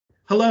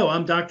Hello,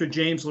 I'm Dr.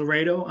 James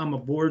Laredo. I'm a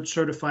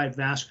board-certified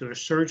vascular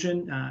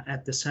surgeon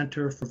at the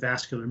Center for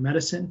Vascular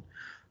Medicine.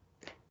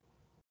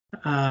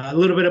 A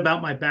little bit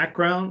about my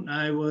background.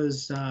 I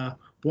was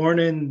born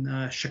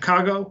in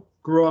Chicago,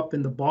 grew up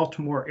in the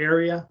Baltimore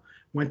area,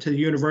 went to the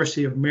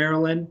University of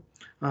Maryland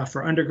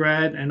for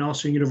undergrad and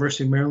also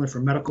University of Maryland for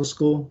medical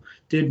school.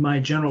 Did my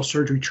general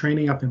surgery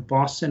training up in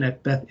Boston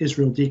at Beth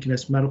Israel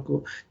Deaconess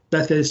Medical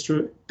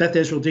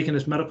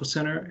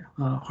Center,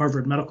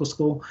 Harvard Medical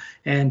School,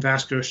 and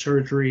vascular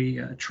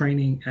surgery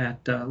training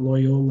at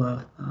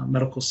Loyola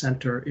Medical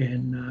Center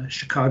in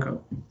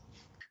Chicago.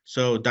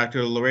 So,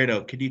 Dr.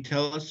 Laredo, could you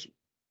tell us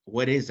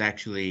what is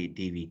actually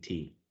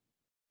DVT?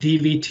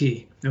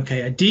 DVT.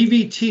 Okay, a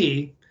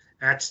DVT,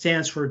 that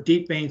stands for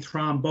deep vein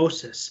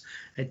thrombosis.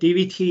 A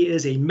DVT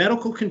is a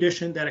medical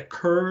condition that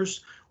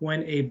occurs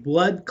when a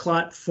blood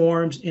clot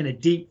forms in a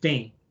deep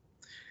vein.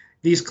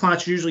 These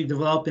clots usually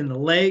develop in the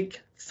leg,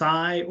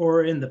 thigh,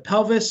 or in the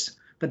pelvis,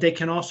 but they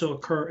can also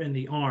occur in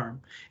the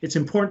arm. It's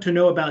important to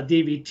know about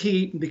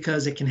DVT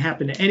because it can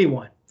happen to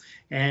anyone.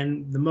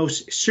 And the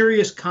most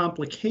serious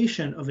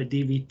complication of a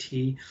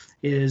DVT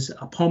is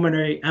a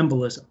pulmonary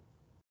embolism.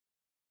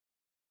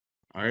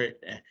 All right.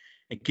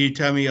 And can you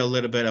tell me a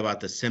little bit about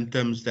the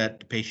symptoms that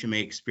the patient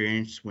may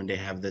experience when they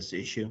have this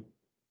issue?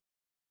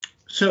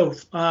 So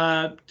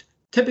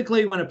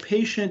typically when a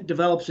patient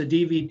develops a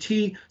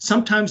DVT,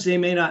 sometimes they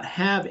may not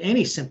have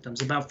any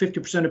symptoms. About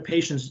 50% of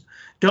patients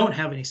don't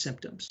have any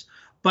symptoms.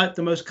 But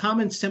the most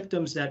common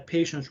symptoms that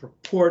patients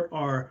report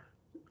are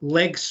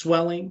leg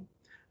swelling,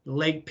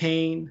 leg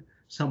pain,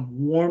 some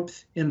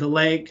warmth in the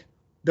leg,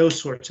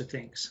 those sorts of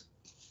things.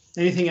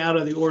 Anything out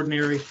of the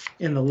ordinary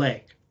in the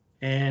leg.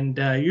 And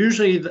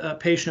usually the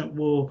patient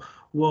will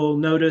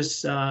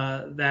notice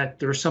that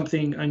there's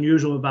something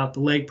unusual about the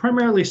leg,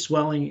 primarily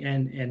swelling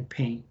and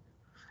pain.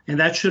 And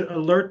that should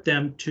alert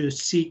them to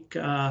seek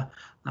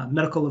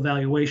medical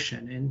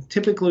evaluation. And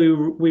typically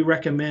we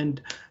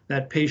recommend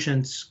that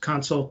patients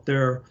consult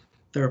their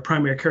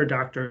primary care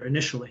doctor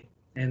initially.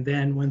 And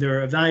then when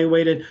they're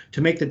evaluated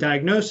to make the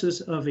diagnosis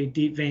of a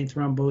deep vein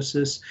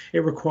thrombosis,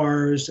 it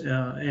requires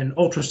an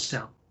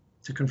ultrasound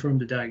to confirm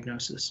the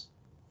diagnosis.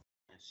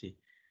 I see.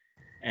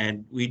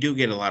 And we do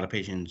get a lot of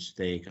patients,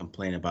 they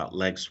complain about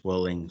leg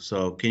swelling.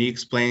 So can you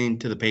explain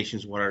to the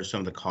patients what are some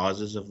of the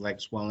causes of leg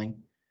swelling?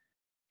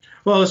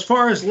 Well, as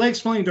far as leg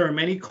swelling, there are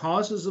many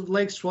causes of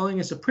leg swelling.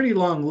 It's a pretty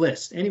long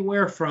list,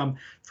 anywhere from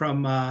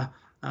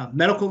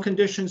medical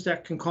conditions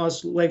that can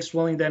cause leg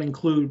swelling that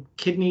include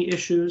kidney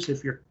issues,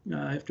 if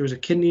there's a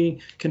kidney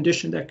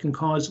condition that can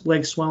cause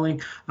leg swelling,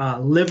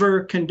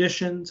 liver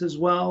conditions as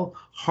well,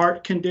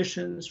 heart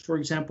conditions, for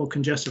example,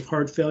 congestive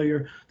heart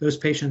failure, those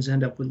patients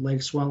end up with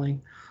leg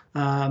swelling.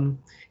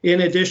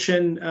 In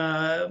addition,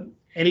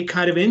 any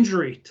kind of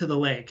injury to the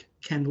leg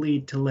can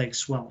lead to leg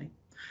swelling.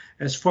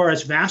 As far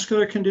as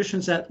vascular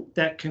conditions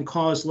that can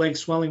cause leg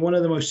swelling, one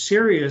of the most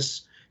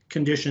serious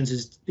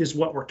conditions is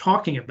what we're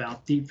talking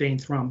about, deep vein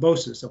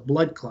thrombosis, a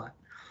blood clot.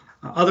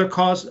 Other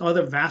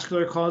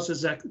vascular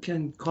causes that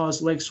can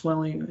cause leg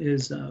swelling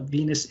is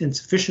venous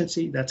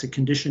insufficiency. That's a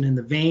condition in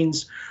the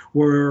veins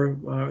where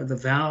the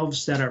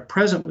valves that are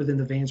present within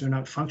the veins are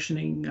not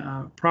functioning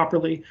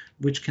properly,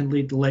 which can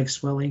lead to leg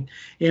swelling.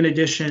 In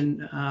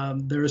addition,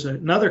 there's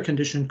another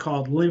condition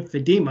called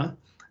lymphedema,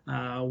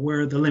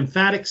 where the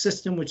lymphatic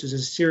system, which is a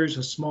series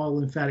of small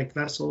lymphatic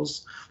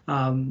vessels,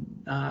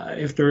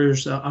 if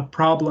there's a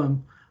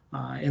problem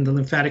in the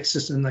lymphatic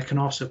system, that can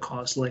also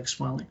cause leg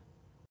swelling.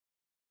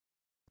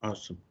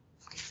 Awesome.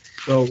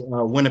 So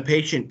when a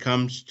patient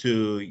comes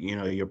to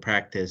your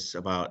practice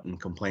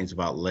and complains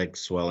about leg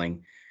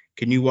swelling,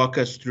 can you walk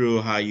us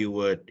through how you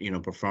would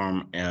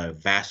perform a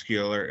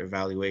vascular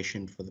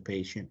evaluation for the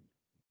patient?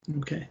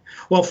 Okay.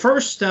 Well,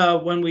 first,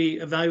 when we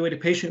evaluate a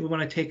patient, we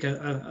want to take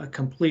a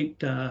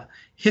complete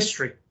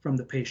history from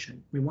the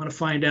patient. We want to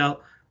find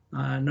out,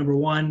 number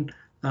one,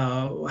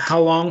 how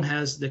long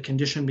has the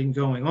condition been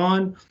going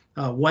on,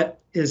 what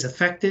is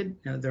affected,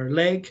 their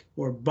leg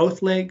or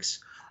both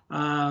legs,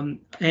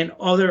 and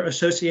other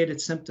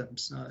associated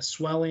symptoms,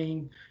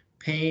 swelling,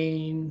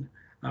 pain,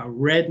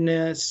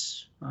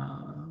 redness,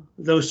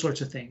 those sorts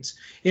of things.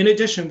 In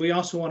addition, we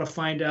also want to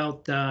find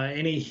out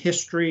any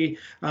history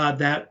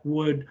that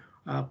would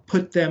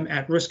put them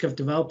at risk of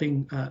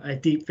developing a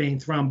deep vein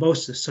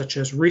thrombosis, such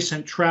as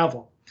recent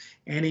travel,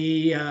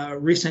 any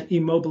recent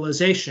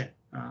immobilization,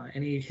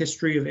 any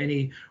history of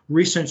any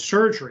recent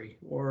surgery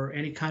or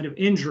any kind of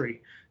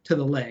injury to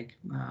the leg.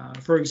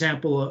 For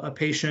example, a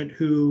patient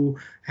who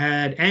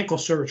had ankle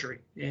surgery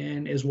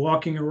and is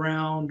walking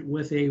around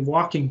with a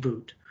walking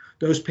boot.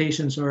 Those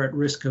patients are at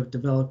risk of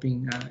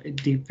developing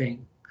deep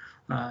vein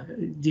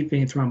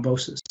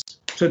thrombosis.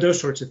 So those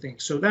sorts of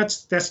things. So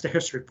that's the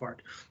history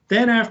part.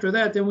 Then after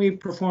that, then we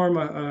perform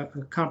a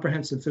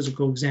comprehensive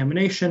physical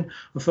examination,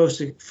 a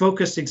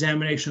focused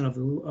examination of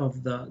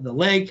the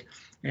leg,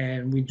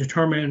 and we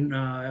determine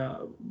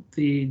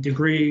the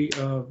degree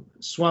of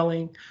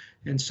swelling,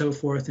 and so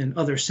forth, and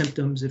other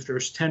symptoms, if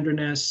there's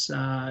tenderness,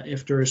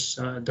 if there's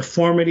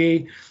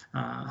deformity,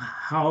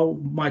 how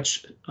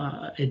much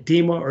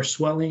edema or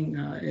swelling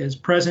is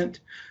present,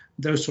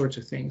 those sorts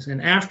of things.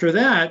 And after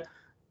that,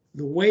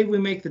 the way we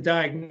make the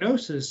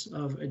diagnosis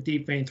of a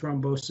deep vein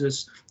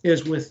thrombosis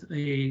is with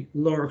a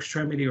lower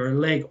extremity or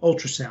leg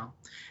ultrasound.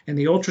 And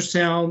the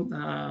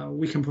ultrasound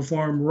we can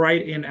perform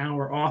right in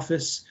our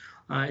office.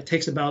 It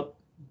takes about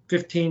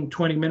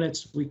 15-20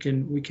 minutes. We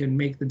can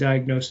make the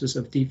diagnosis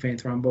of deep vein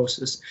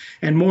thrombosis.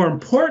 And more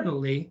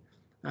importantly,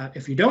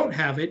 if you don't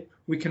have it,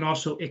 we can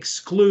also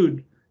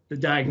exclude the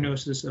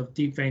diagnosis of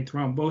deep vein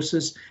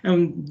thrombosis.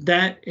 And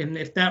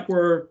if that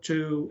were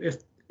to,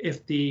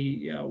 if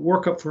the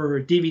workup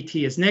for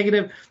DVT is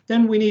negative,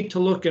 then we need to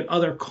look at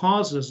other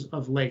causes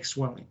of leg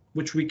swelling,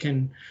 which we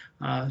can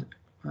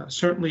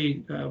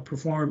certainly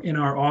perform in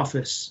our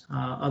office,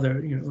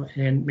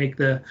 and make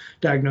the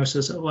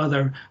diagnosis of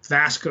other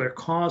vascular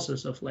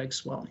causes of leg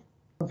swelling.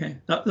 Okay,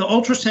 the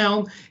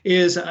ultrasound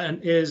is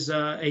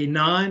a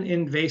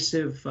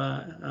non-invasive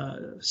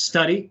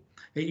study.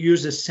 It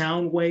uses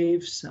sound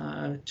waves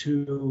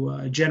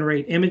to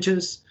generate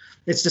images.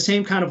 It's the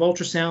same kind of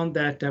ultrasound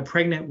that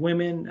pregnant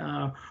women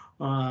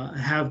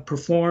have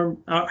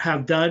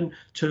done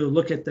to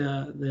look at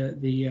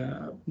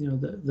the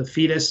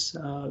fetus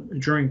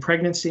during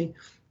pregnancy.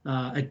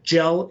 A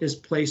gel is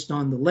placed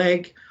on the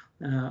leg.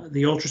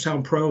 The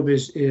ultrasound probe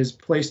is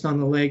placed on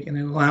the leg, and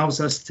it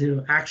allows us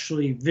to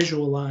actually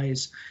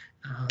visualize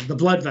the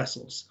blood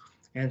vessels.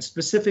 And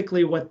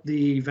specifically what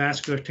the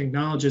vascular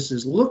technologist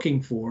is looking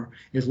for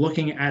is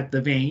looking at the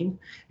vein,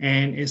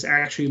 and is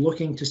actually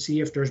looking to see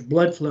if there's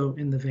blood flow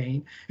in the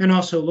vein, and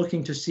also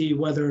looking to see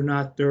whether or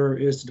not there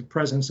is the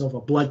presence of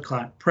a blood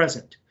clot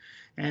present.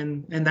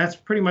 And that's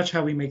pretty much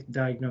how we make the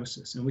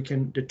diagnosis. And we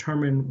can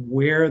determine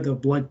where the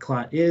blood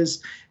clot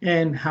is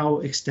and how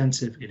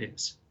extensive it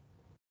is.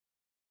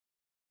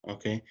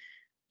 Okay.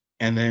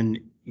 And then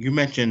you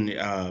mentioned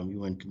you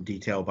went into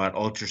detail about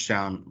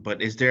ultrasound,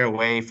 but is there a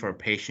way for a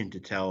patient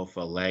to tell if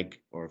a leg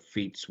or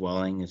feet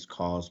swelling is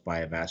caused by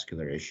a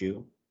vascular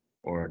issue,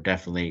 or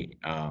definitely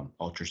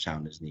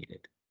ultrasound is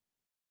needed?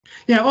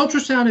 Yeah,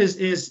 ultrasound is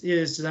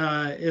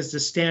the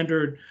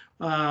standard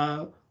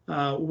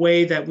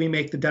way that we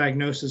make the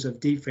diagnosis of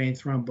deep vein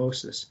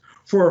thrombosis.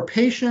 For a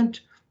patient,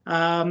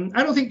 I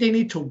don't think they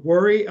need to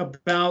worry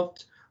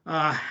about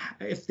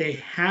if they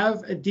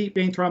have a deep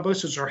vein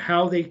thrombosis or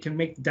how they can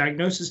make the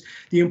diagnosis.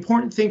 The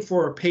important thing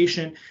for a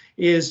patient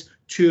is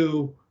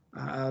to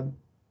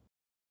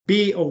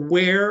be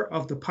aware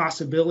of the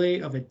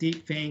possibility of a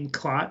deep vein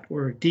clot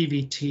or a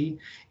DVT.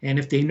 And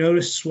if they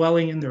notice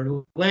swelling in their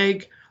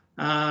leg,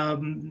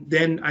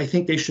 then I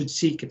think they should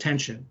seek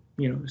attention.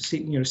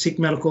 Seek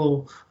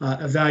medical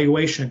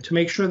evaluation to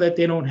make sure that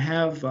they don't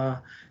have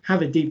a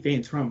deep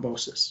vein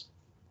thrombosis.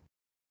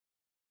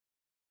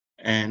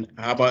 And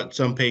how about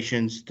some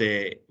patients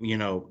they're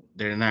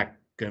not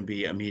going to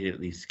be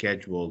immediately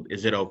scheduled?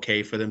 Is it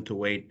okay for them to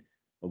wait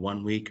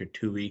 1 week or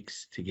 2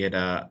 weeks to get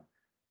a,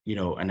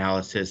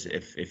 analysis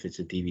if it's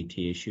a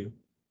DVT issue?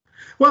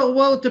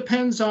 Well, it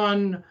depends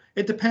on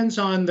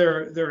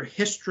their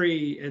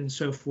history and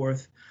so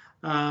forth,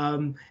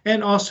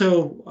 and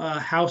also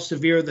how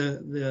severe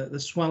the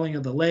swelling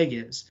of the leg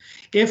is.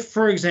 If,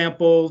 for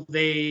example,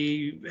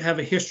 they have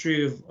a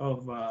history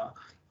of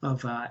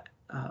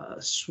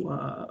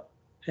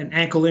an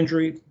ankle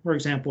injury, for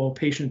example, a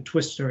patient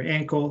twists their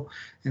ankle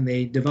and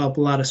they develop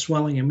a lot of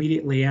swelling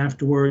immediately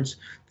afterwards,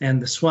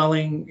 and the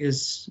swelling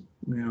is,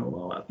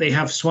 they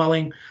have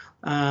swelling,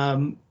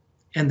 and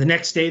the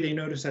next day they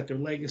notice that their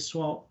leg is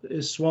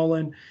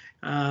swollen,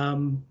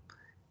 and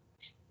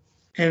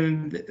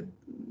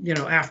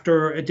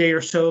after a day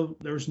or so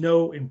there's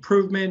no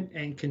improvement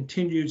and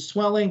continued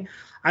swelling,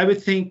 I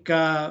would think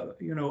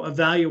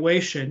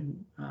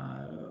evaluation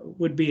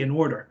would be in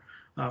order.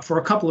 For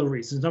a couple of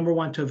reasons. Number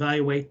one, to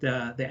evaluate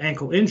the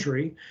ankle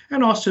injury,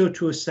 and also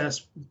to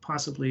assess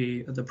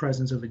possibly the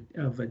presence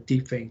of a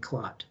deep vein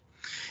clot.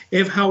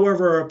 If,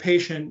 however, a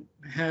patient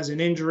has an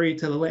injury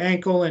to the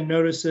ankle and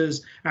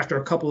notices after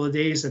a couple of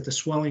days that the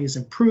swelling is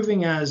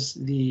improving as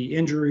the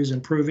injury is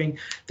improving,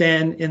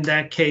 then in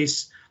that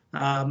case,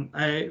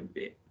 I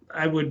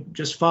would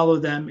just follow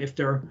them. If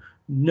they're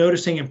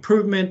noticing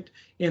improvement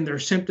in their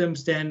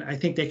symptoms, then I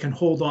think they can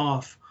hold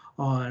off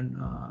on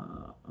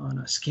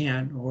a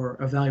scan or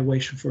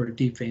evaluation for a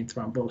deep vein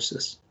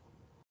thrombosis.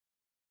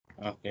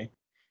 Okay.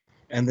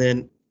 And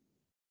then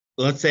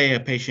let's say a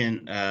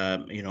patient,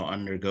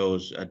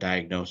 undergoes a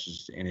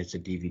diagnosis and it's a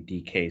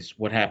DVT case.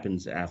 What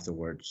happens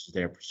afterwards? Is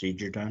there a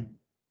procedure done?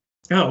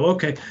 Oh,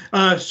 okay.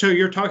 So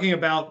you're talking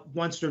about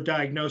once they're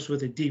diagnosed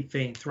with a deep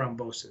vein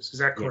thrombosis. Is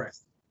that correct?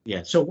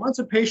 Yes. So once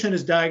a patient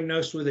is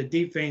diagnosed with a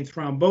deep vein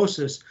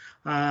thrombosis,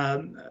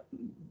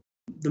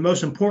 the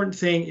most important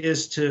thing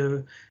is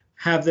to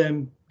have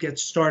them get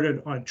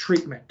started on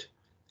treatment.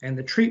 And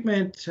the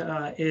treatment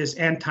is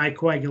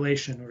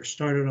anticoagulation or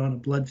started on a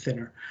blood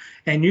thinner.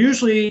 And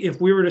usually if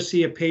we were to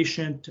see a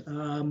patient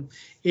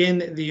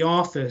in the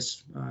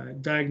office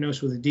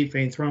diagnosed with a deep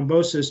vein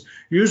thrombosis,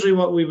 usually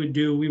what we would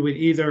do, we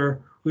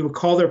would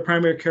call their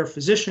primary care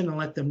physician and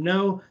let them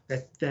know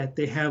that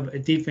they have a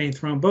deep vein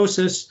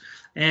thrombosis.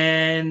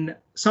 And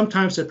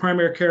sometimes the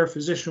primary care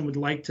physician would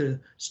like to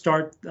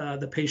start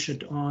the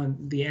patient on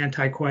the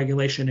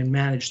anticoagulation and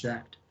manage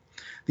that.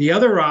 The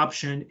other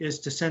option is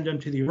to send them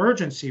to the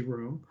emergency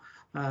room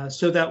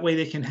so that way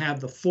they can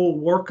have the full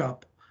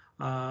workup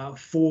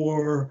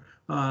for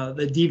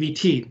the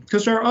DVT,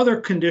 because there are other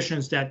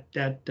conditions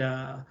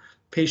that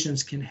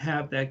patients can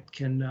have that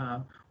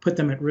can put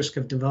them at risk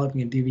of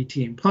developing a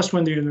DVT. And plus,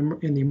 when they're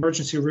in the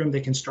emergency room, they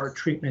can start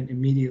treatment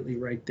immediately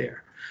right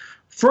there.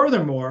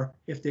 Furthermore,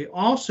 if they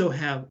also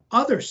have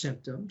other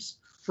symptoms,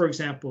 for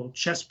example,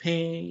 chest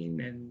pain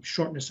and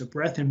shortness of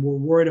breath, and we're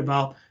worried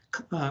about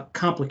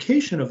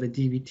complication of a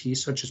DVT,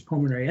 such as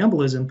pulmonary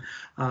embolism,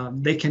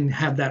 they can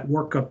have that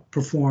workup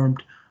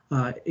performed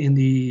in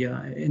the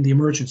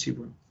emergency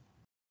room.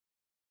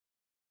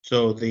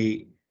 So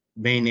the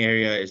main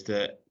area is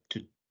to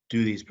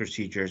do these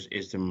procedures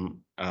is the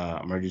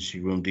emergency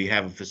room. Do you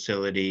have a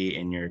facility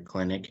in your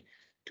clinic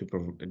to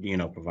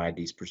provide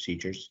these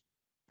procedures?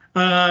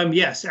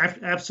 Yes,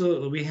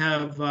 absolutely. We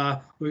have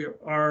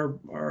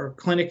our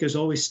clinic is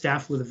always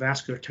staffed with a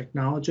vascular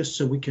technologist,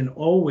 so we can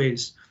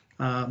always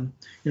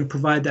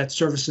provide that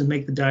service and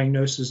make the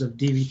diagnosis of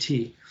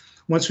DVT.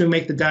 Once we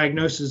make the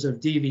diagnosis of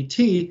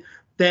DVT,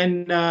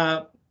 then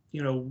the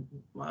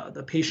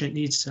patient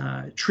needs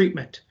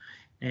treatment,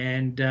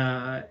 and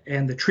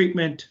the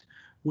treatment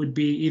would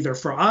be either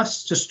for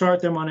us to start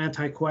them on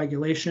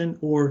anticoagulation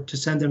or to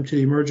send them to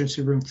the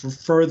emergency room for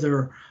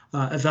further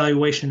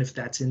evaluation if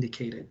that's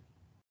indicated.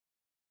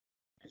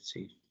 I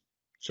see.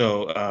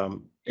 So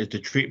is the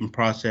treatment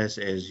process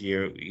is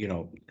you're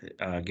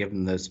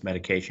given this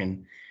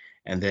medication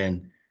and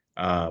then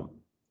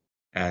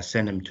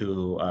send them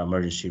to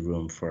emergency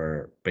room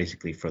for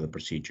basically for the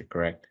procedure,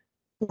 correct?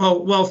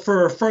 Well,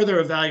 for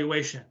further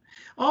evaluation.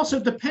 Also,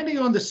 depending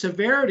on the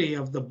severity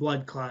of the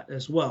blood clot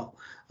as well.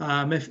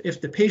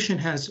 If the patient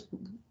has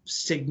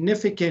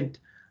significant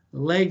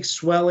leg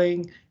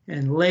swelling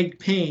and leg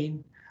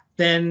pain,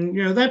 then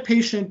that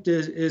patient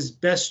is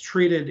best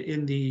treated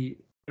in the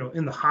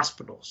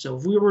hospital. So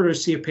if we were to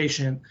see a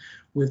patient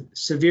with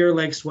severe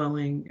leg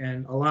swelling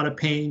and a lot of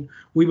pain,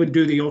 we would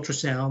do the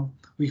ultrasound.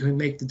 We could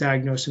make the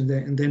diagnosis,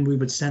 and then we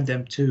would send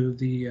them to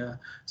the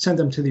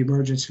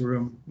emergency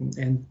room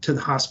and to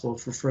the hospital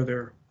for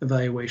further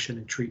evaluation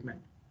and treatment.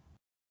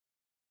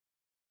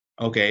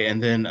 Okay,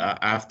 and then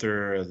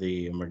after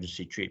the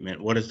emergency treatment,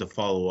 what does the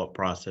follow-up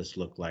process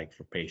look like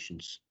for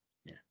patients?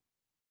 Yeah.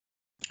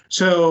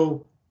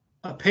 So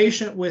a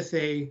patient with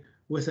a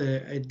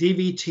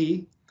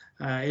DVT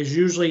is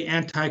usually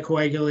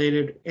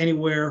anticoagulated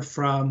anywhere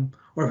from,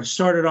 or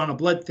started on a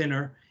blood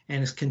thinner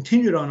and is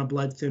continued on a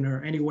blood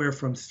thinner anywhere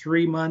from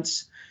 3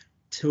 months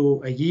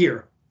to a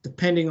year,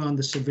 depending on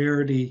the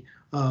severity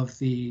of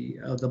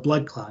the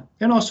blood clot,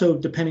 and also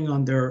depending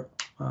on their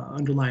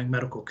underlying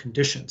medical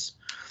conditions.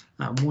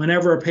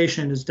 Whenever a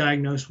patient is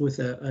diagnosed with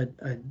a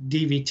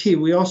DVT,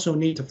 we also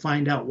need to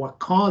find out what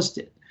caused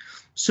it.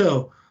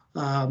 So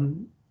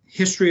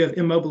history of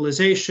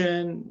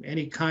immobilization,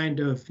 any kind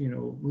of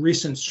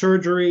recent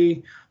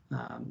surgery,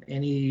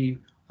 any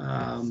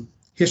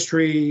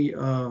history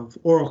of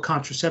oral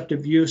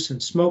contraceptive use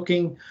and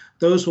smoking,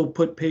 those will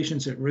put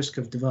patients at risk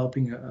of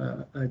developing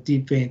a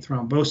deep vein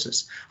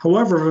thrombosis.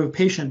 However, if a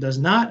patient does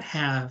not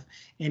have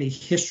any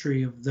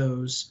history of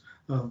those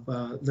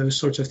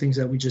sorts of things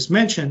that we just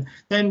mentioned,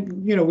 then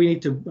we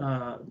need to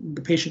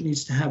the patient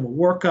needs to have a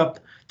workup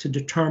to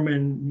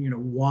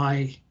determine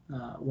why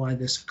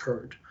this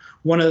occurred.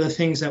 One of the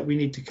things that we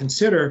need to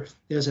consider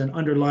is an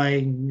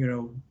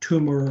underlying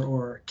tumor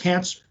or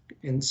cancer.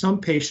 In some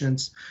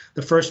patients,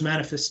 the first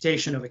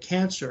manifestation of a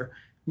cancer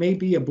may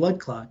be a blood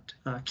clot,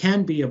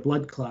 can be a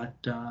blood clot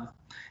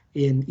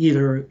in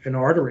either an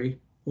artery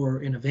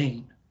or in a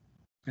vein,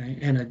 okay,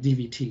 and a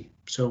DVT.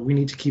 So we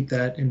need to keep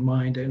that in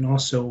mind, and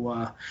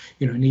also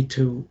need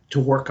to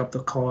work up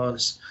the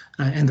cause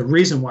and the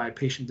reason why a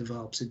patient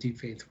develops a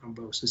deep vein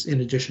thrombosis in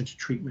addition to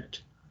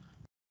treatment.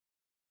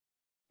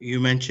 You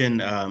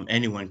mentioned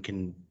anyone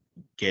can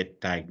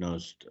get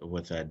diagnosed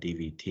with a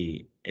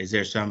DVT. Is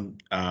there some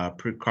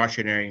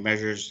precautionary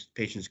measures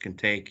patients can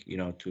take,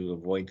 to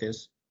avoid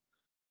this?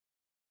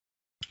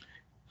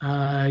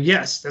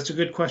 Yes, that's a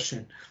good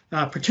question.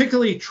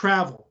 Particularly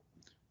travel.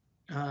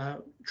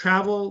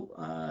 Travel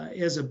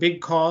is a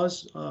big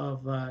cause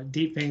of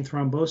deep vein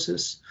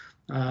thrombosis,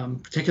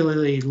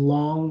 particularly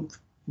long,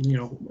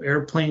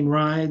 airplane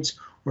rides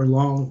or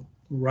long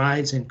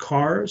rides in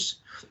cars.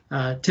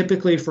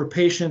 Typically for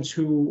patients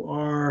who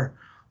are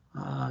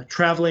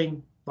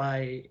traveling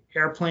by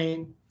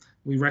airplane,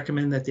 we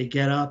recommend that they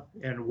get up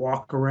and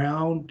walk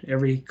around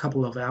every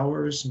couple of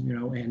hours,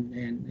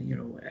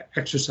 and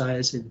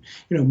exercise and,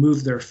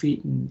 move their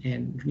feet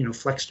and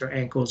flex their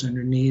ankles and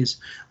their knees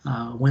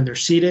when they're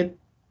seated.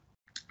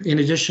 In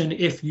addition,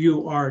 if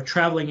you are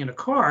traveling in a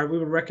car, we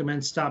would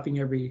recommend stopping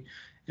every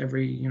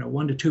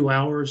 1 to 2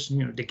 hours,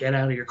 to get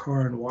out of your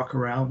car and walk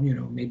around,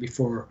 maybe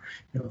for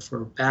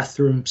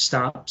bathroom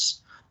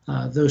stops,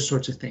 those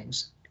sorts of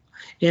things.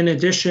 In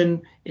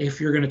addition,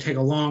 if you're going to take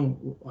a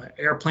long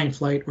airplane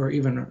flight or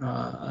even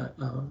a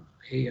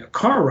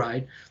car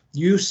ride,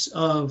 use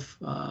of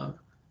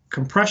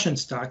compression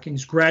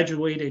stockings,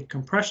 graduated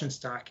compression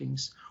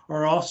stockings,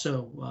 are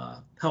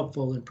also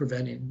helpful in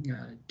preventing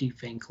deep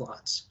vein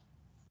clots.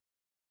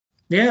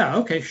 Yeah,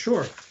 okay,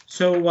 sure.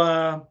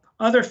 So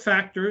other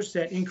factors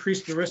that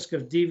increase the risk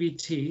of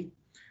DVT,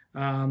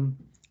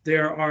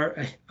 there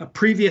are a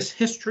previous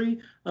history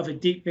of a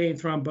deep vein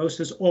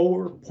thrombosis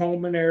or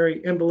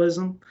pulmonary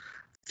embolism,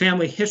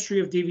 family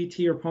history of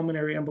DVT or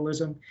pulmonary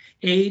embolism,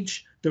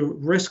 age, the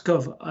risk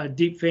of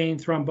deep vein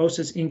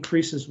thrombosis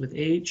increases with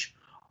age,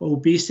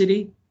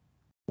 obesity,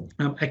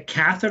 a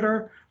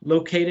catheter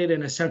located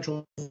in a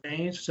central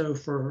vein. So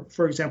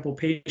for example,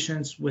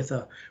 patients with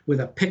a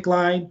PICC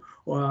line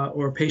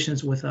or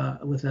patients with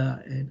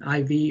an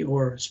IV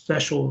or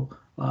special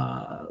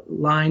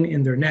line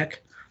in their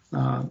neck.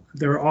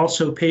 There are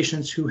also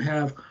patients who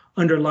have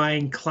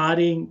underlying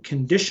clotting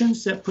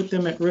conditions that put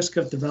them at risk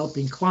of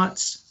developing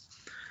clots.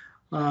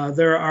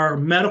 There are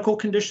medical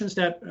conditions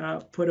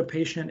that put a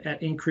patient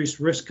at increased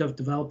risk of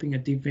developing a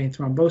deep vein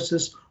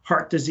thrombosis,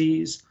 heart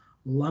disease,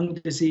 lung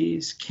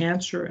disease,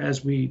 cancer,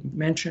 as we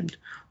mentioned,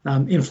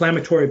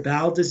 inflammatory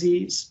bowel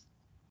disease.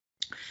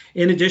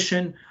 In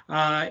addition,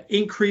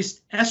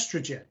 increased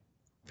estrogen,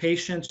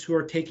 patients who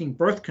are taking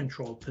birth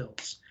control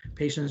pills,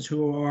 patients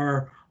who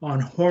are on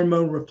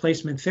hormone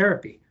replacement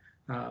therapy,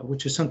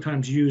 which is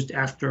sometimes used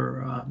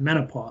after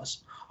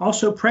menopause.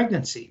 Also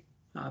pregnancy.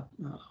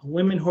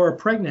 Women who are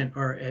pregnant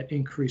are at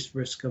increased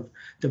risk of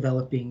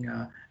developing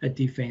a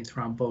deep vein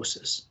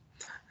thrombosis.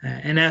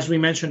 And as we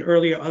mentioned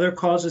earlier, other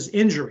causes,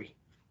 injury,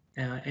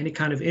 any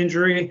kind of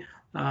injury,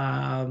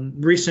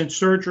 recent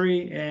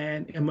surgery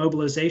and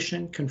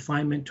immobilization,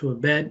 confinement to a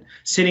bed,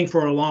 sitting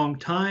for a long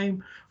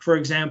time. For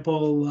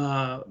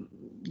example,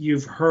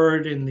 you've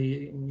heard in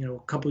the, a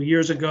couple of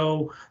years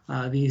ago,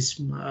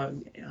 these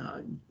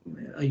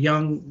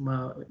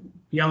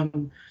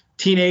young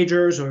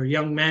teenagers or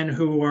young men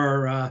who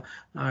are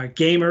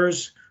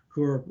gamers,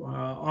 who are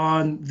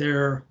on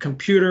their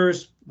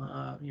computers,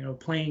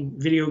 playing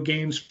video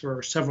games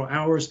for several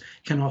hours,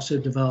 can also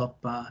develop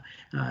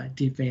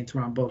deep vein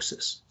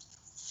thrombosis.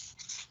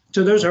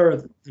 So those are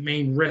the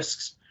main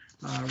risk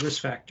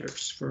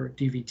factors for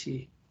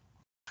DVT.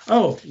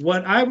 Oh,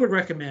 what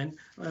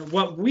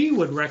we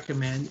would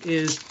recommend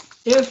is,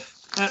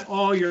 if at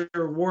all you're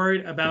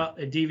worried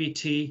about a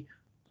DVT,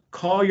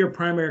 call your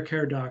primary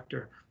care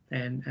doctor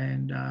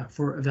and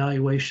for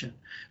evaluation,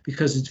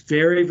 because it's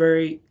very,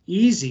 very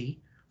easy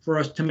for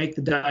us to make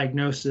the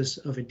diagnosis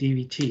of a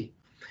DVT.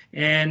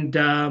 And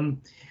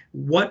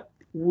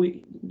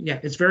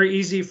it's very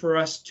easy for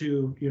us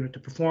to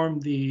perform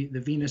the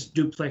venous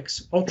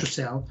duplex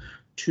ultrasound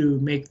to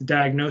make the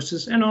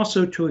diagnosis, and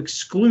also to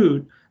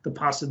exclude the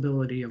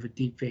possibility of a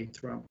deep vein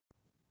thrombus.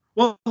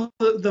 Well,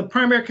 the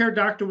primary care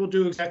doctor will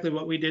do exactly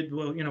what we did.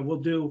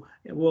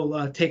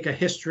 We'll take a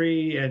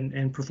history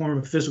and perform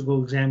a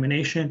physical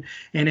examination,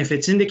 and if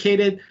it's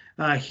indicated,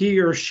 he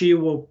or she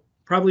will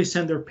probably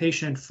send their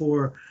patient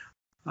for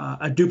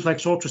a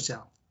duplex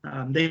ultrasound.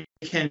 They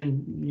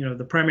can,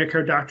 the primary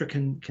care doctor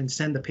can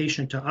send the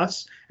patient to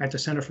us at the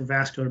Center for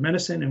Vascular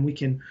Medicine, and we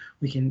can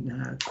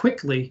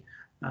quickly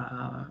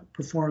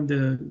perform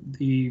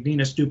the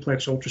venous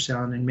duplex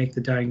ultrasound and make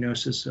the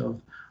diagnosis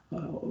of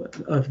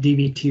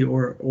DVT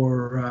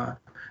or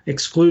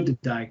exclude the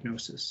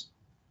diagnosis.